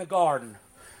happened in the garden.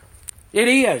 It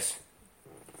is.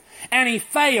 And he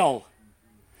fell,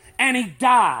 and he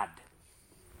died.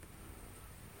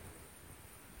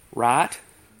 Right?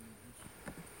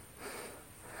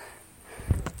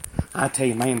 I tell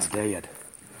you, man's dead.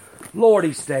 Lord,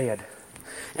 he's dead.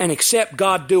 And except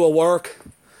God do a work,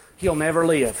 he'll never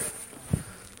live.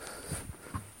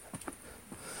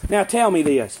 Now tell me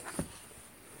this.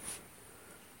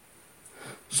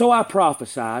 So I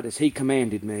prophesied as he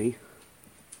commanded me,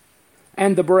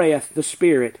 and the breath, the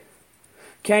Spirit,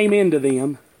 came into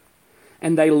them,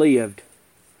 and they lived,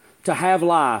 to have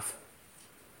life,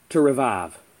 to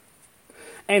revive,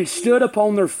 and stood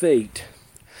upon their feet,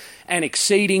 an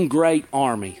exceeding great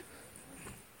army.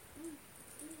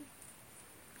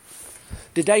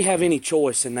 Did they have any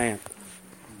choice in that?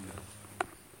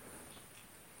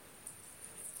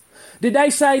 Did they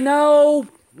say, no,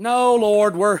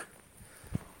 Lord, we're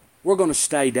going to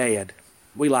stay dead.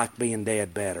 We like being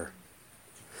dead better.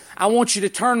 I want you to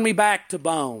turn me back to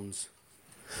bones.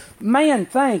 Man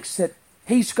thinks that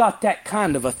he's got that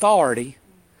kind of authority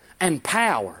and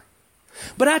power.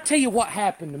 But I tell you what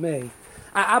happened to me.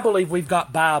 I believe we've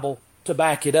got Bible to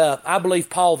back it up. I believe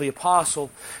Paul the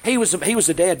Apostle, he was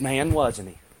a dead man, wasn't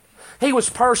he? He was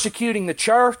persecuting the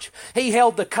church. He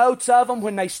held the coats of them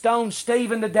when they stoned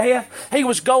Stephen to death. He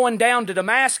was going down to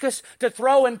Damascus to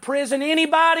throw in prison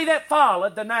anybody that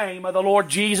followed the name of the Lord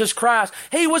Jesus Christ.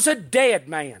 He was a dead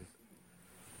man.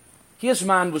 His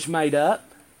mind was made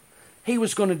up. He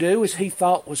was going to do as he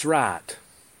thought was right.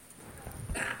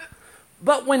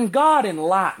 But when God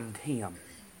enlightened him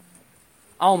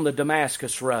on the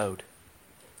Damascus road,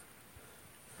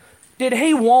 did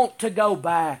he want to go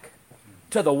back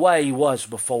to the way he was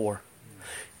before?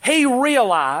 He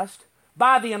realized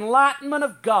by the enlightenment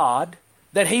of God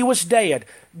that he was dead.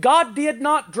 God did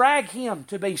not drag him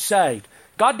to be saved.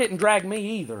 God didn't drag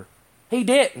me either. He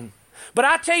didn't. But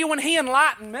I tell you, when he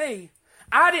enlightened me,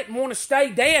 I didn't want to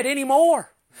stay dead anymore.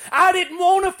 I didn't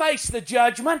want to face the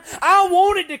judgment. I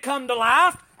wanted to come to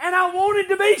life, and I wanted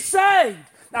to be saved.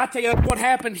 I tell you what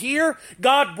happened here.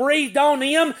 God breathed on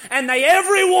them, and they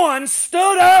everyone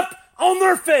stood up on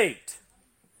their feet.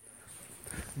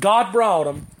 God brought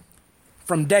them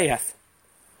from death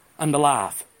unto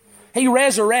life. He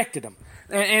resurrected them.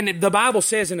 And the Bible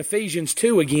says in Ephesians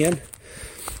 2 again,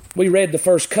 we read the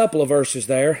first couple of verses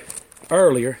there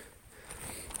earlier.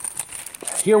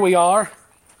 Here we are,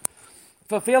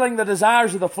 fulfilling the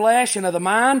desires of the flesh and of the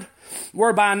mind,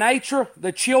 were by nature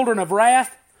the children of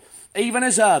wrath, even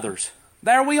as others.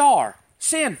 There we are,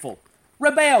 sinful,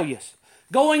 rebellious,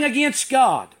 going against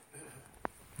God.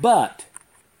 But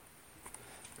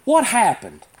what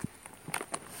happened?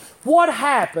 What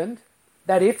happened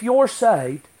that if you're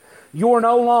saved, you're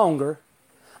no longer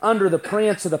under the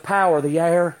prince of the power of the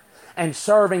air and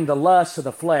serving the lusts of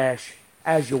the flesh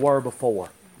as you were before?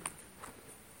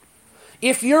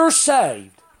 If you're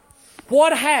saved,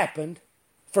 what happened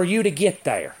for you to get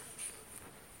there?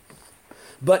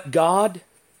 But God,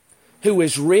 who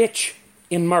is rich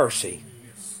in mercy,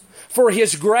 for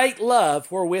His great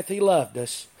love wherewith He loved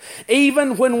us,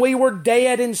 even when we were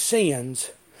dead in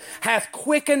sins, hath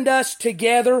quickened us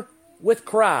together with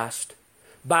Christ.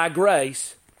 By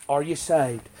grace are you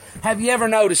saved. Have you ever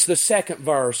noticed the second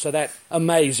verse of that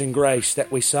amazing grace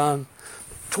that we sung?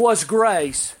 'Twas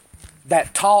grace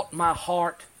that taught my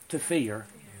heart to fear,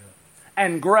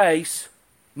 and grace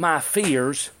my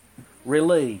fears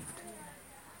relieved.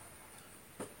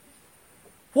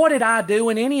 What did I do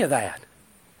in any of that?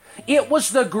 It was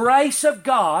the grace of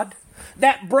God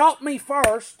that brought me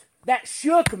first that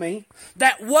shook me,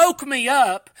 that woke me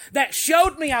up, that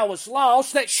showed me I was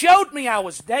lost, that showed me I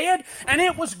was dead, and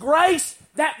it was grace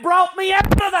that brought me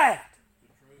out of that.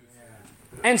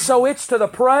 And so it's to the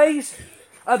praise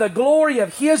of the glory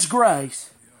of His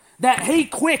grace that He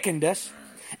quickened us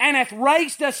and hath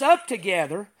raised us up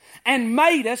together and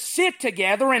made us sit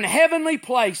together in heavenly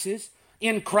places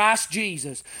in Christ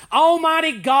Jesus.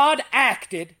 Almighty God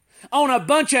acted on a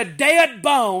bunch of dead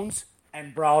bones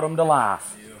and brought them to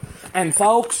life. And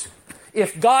folks,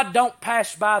 if God don't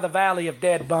pass by the valley of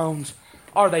dead bones,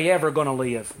 are they ever going to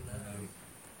live?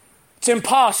 It's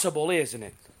impossible, isn't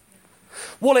it?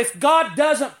 Well, if God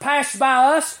doesn't pass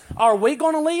by us, are we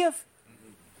going to live?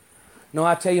 No,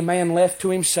 I tell you, man left to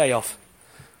himself.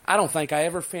 I don't think I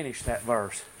ever finished that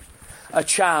verse. A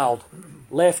child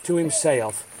left to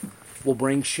himself will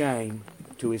bring shame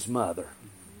to his mother.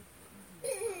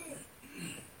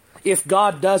 If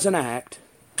God doesn't act,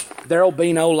 there'll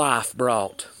be no life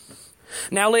brought.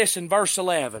 Now listen, verse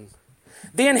 11.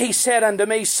 Then he said unto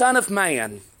me, Son of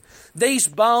man, these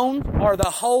bones are the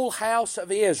whole house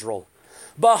of Israel.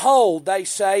 Behold, they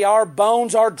say, our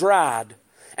bones are dried,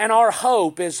 and our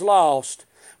hope is lost.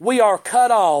 We are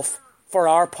cut off for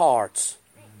our parts.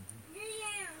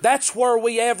 That's where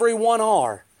we everyone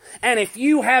are. And if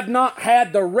you have not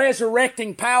had the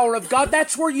resurrecting power of God,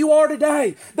 that's where you are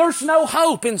today. There's no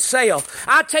hope in self.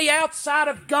 I tell you, outside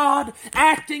of God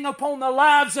acting upon the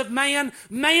lives of man,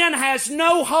 man has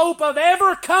no hope of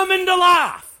ever coming to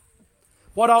life.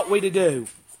 What ought we to do?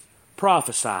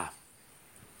 Prophesy.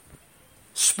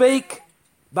 Speak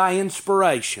by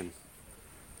inspiration.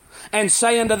 And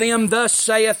say unto them, Thus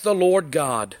saith the Lord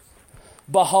God,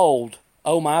 Behold,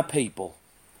 O my people,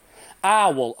 I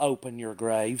will open your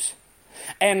graves,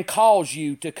 and cause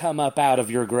you to come up out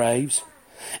of your graves,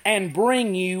 and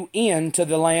bring you into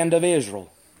the land of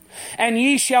Israel. And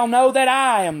ye shall know that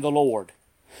I am the Lord,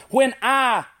 when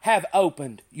I have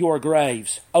opened your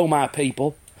graves, O my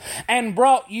people, and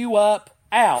brought you up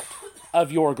out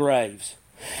of your graves,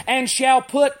 and shall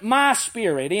put my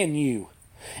spirit in you,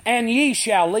 and ye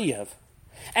shall live,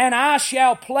 and I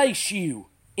shall place you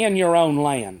in your own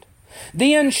land.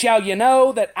 Then shall ye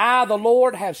know that I, the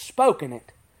Lord, have spoken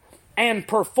it and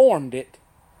performed it,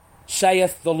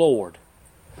 saith the Lord.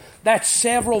 That's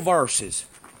several verses.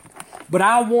 But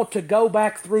I want to go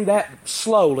back through that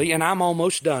slowly, and I'm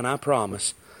almost done, I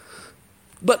promise.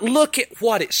 But look at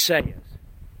what it says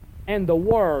and the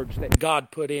words that God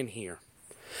put in here.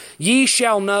 Ye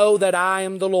shall know that I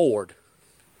am the Lord,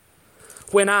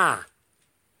 when I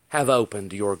have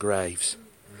opened your graves.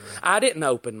 I didn't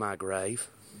open my grave.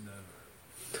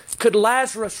 Could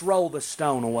Lazarus roll the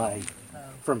stone away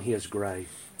from his grave?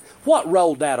 What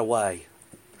rolled that away?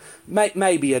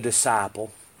 Maybe a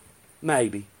disciple.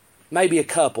 Maybe a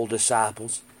couple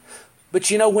disciples.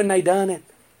 But you know when they done it?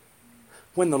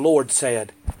 When the Lord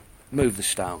said, move the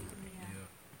stone.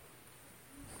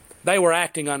 They were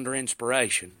acting under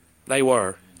inspiration. They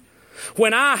were.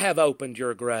 When I have opened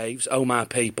your graves, O my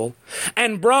people,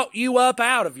 and brought you up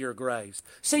out of your graves.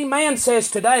 See, man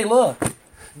says today, look,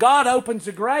 God opens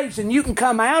the graves and you can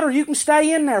come out or you can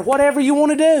stay in there, whatever you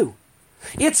want to do.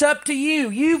 It's up to you.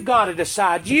 You've got to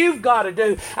decide. You've got to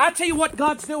do. I tell you what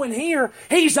God's doing here.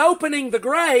 He's opening the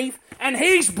grave and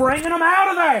He's bringing them out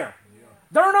of there.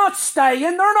 They're not staying.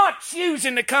 They're not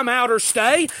choosing to come out or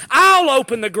stay. I'll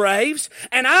open the graves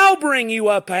and I'll bring you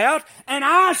up out and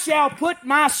I shall put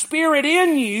my spirit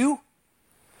in you.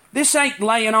 This ain't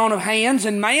laying on of hands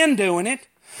and man doing it.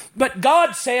 But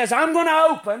God says, I'm going to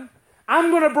open.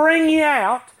 I'm going to bring you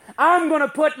out. I'm going to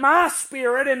put my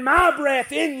spirit and my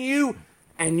breath in you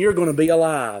and you're going to be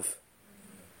alive.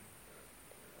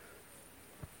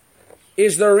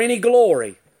 Is there any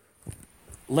glory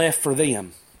left for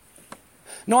them?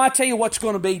 No, I tell you what's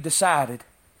going to be decided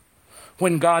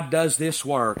when God does this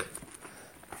work.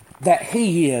 That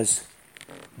He is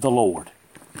the Lord.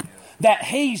 That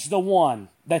He's the one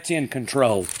that's in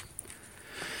control.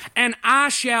 And I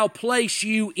shall place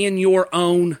you in your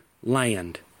own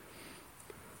land.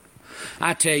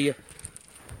 I tell you,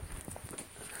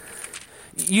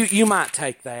 you might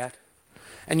take that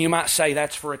and you might say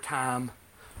that's for a time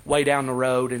way down the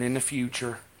road and in the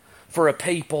future for a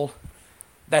people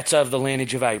that's of the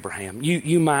lineage of Abraham.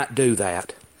 You might do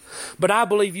that. But I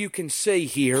believe you can see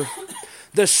here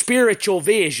the spiritual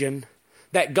vision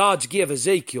that God's give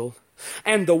Ezekiel,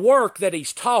 and the work that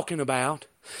he's talking about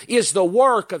is the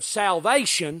work of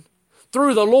salvation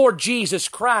through the Lord Jesus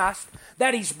Christ,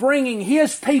 that He's bringing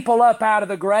His people up out of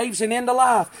the graves and into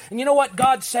life. And you know what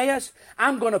God says?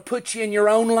 I'm going to put you in your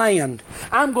own land.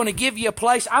 I'm going to give you a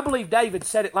place. I believe David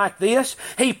said it like this.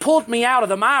 He pulled me out of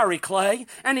the miry clay,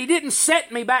 and He didn't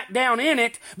set me back down in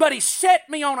it, but He set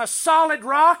me on a solid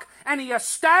rock, and He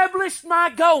established my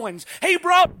goings. He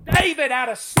brought David out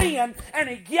of sin, and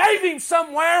He gave him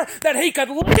somewhere that he could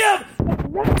live the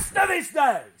rest of his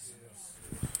days.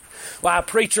 Why,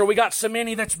 preacher, we got so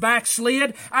many that's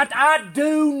backslid. I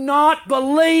do not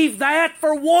believe that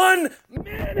for 1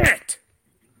 minute.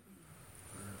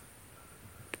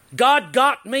 God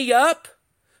got me up.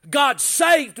 God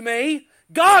saved me.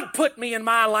 God put me in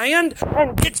my land.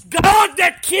 And it's God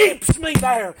that keeps me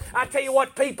there. I tell you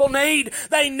what people need.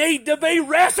 They need to be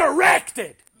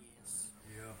resurrected.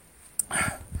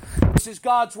 This is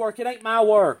God's work. It ain't my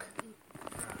work.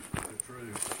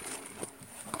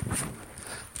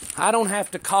 I don't have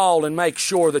to call and make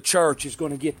sure the church is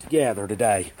going to get together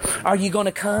today. Are you going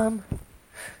to come?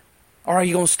 Or are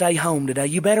you going to stay home today?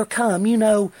 You better come. You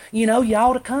know, you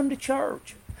ought to come to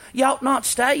church. You ought not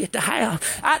stay at the house.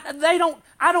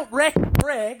 I don't reckon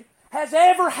Greg has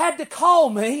ever had to call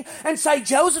me and say,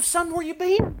 Joseph, son, where you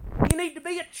been? You need to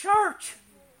be at church.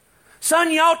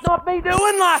 Son, you ought not be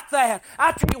doing like that.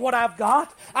 I tell you what I've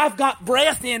got. I've got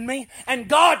breath in me, and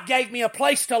God gave me a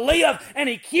place to live, and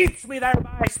He keeps me there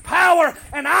by His power,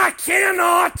 and I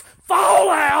cannot fall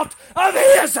out of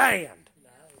His hand.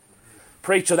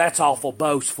 Preacher, that's awful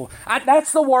boastful.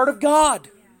 That's the Word of God.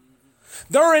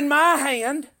 They're in my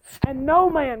hand, and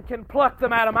no man can pluck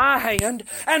them out of my hand,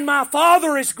 and my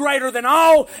Father is greater than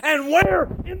all, and we're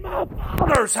in my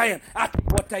Father's hand. I tell you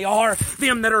what they are,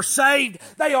 them that are saved,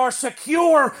 they are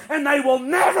secure, and they will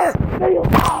never be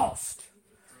lost.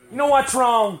 You know what's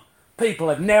wrong? People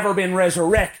have never been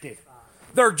resurrected.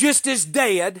 They're just as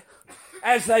dead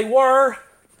as they were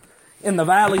in the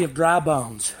valley of dry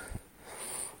bones.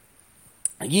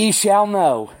 Ye shall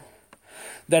know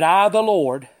that I, the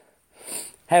Lord,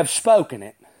 have spoken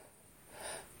it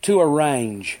to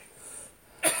arrange.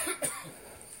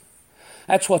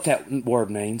 That's what that word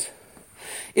means.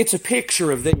 It's a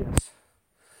picture of this,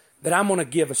 that I'm going to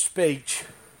give a speech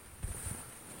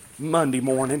Monday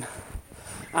morning.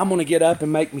 I'm going to get up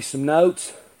and make me some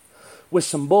notes with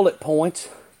some bullet points,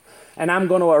 and I'm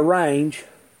going to arrange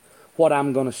what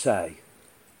I'm going to say.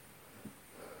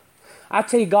 I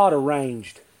tell you, God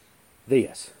arranged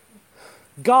this.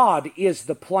 God is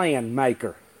the plan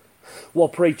maker. Well,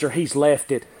 preacher, He's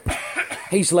left it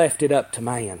up to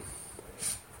man.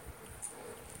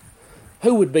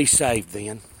 Who would be saved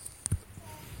then?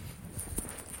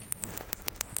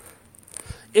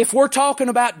 If we're talking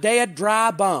about dead,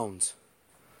 dry bones,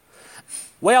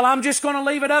 well, I'm just going to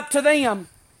leave it up to them.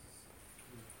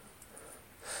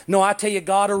 No, I tell you,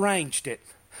 God arranged it.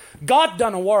 God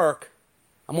done a work.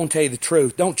 I'm going to tell you the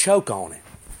truth. Don't choke on it.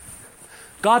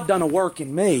 God done a work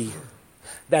in me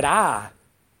that I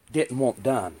didn't want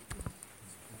done.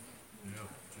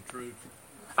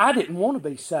 I didn't want to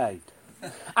be saved.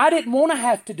 I didn't want to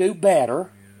have to do better.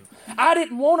 I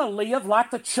didn't want to live like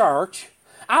the church.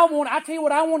 I tell you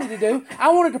what I wanted to do.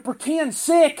 I wanted to pretend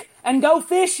sick and go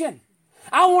fishing.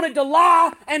 I wanted to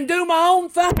lie and do my own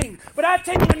thing. But I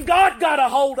tell you, when God got a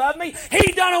hold of me,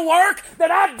 He done a work that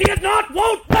I did not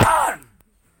want done.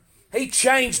 He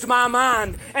changed my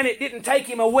mind, and it didn't take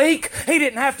Him a week. He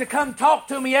didn't have to come talk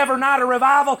to me every night of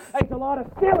revival. There's a lot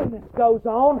of silliness goes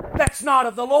on that's not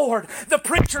of the Lord. The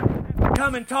preacher didn't have to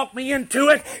come and talk me into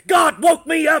it. God woke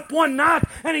me up one night,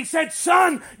 and He said,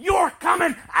 son, you're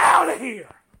coming out of here.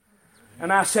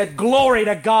 And I said, glory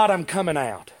to God, I'm coming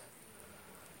out.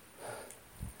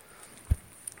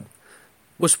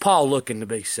 Was Paul looking to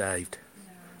be saved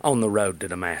on the road to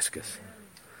Damascus?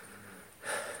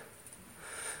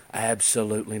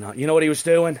 Absolutely not. You know what he was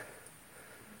doing?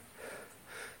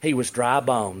 He was dry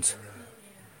bones,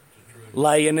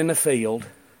 laying in the field,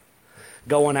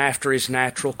 going after his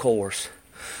natural course.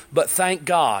 But thank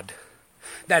God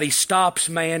that He stops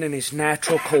man in his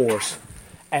natural course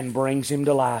and brings him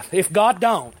to life. If God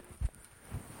don't,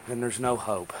 then there's no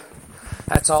hope.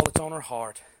 That's all that's on our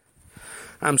heart.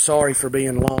 I'm sorry for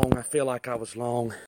being long. I feel like I was long.